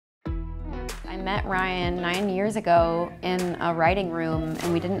I met Ryan 9 years ago in a writing room,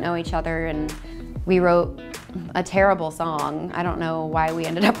 and we didn't know each other, and we wrote a terrible song. I don't know why we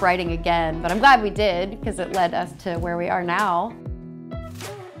ended up writing again, but I'm glad we did because it led us to where we are now.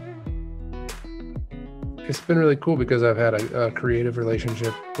 It's been really cool because I've had a creative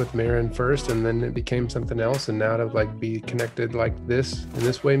relationship with Maren first, and then it became something else, and now to like be connected like this in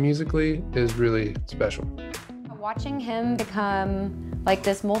this way musically is really special. Watching him become like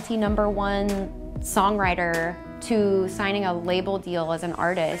this multi-number-1 songwriter to signing a label deal as an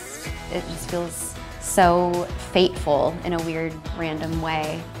artist, it just feels so fateful in a weird, random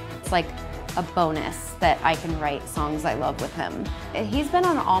way. It's like a bonus that I can write songs I love with him. He's been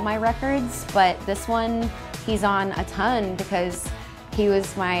on all my records, but this one he's on a ton because he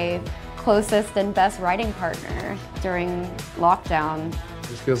was my closest and best writing partner during lockdown.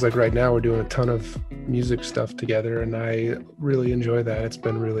 It feels like right now we're doing a ton of music stuff together, and I really enjoy that. It's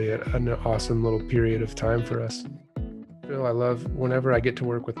been really an awesome little period of time for us. I love whenever I get to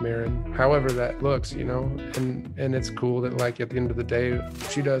work with Maren, however that looks, you know, and it's cool that like at the end of the day,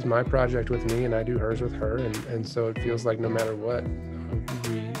 she does my project with me and I do hers with her, and so it feels like no matter what,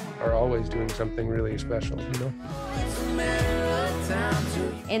 we are always doing something really special, you know?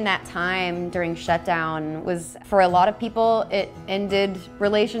 In that time during shutdown was, for a lot of people, it ended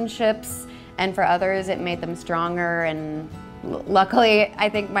relationships, and for others it made them stronger, and luckily I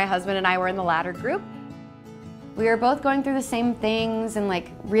think my husband and I were in the latter group. We were both going through the same things and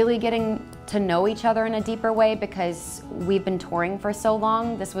like really getting to know each other in a deeper way because we've been touring for so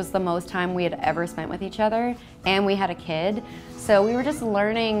long. This was the most time we had ever spent with each other, and we had a kid. So we were just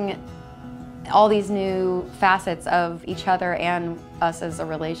learning all these new facets of each other and us as a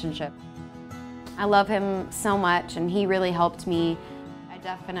relationship. I love him so much, and he really helped me. I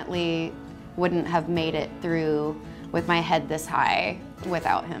definitely wouldn't have made it through with my head this high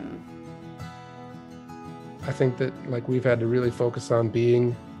without him. I think that like we've had to really focus on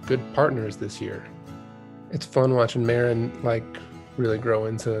being good partners this year. It's fun watching Maren like really grow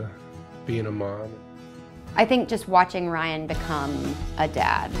into being a mom. I think just watching Ryan become a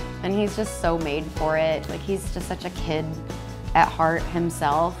dad, and he's just so made for it. Like he's just such a kid at heart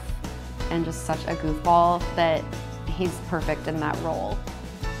himself and just such a goofball that he's perfect in that role.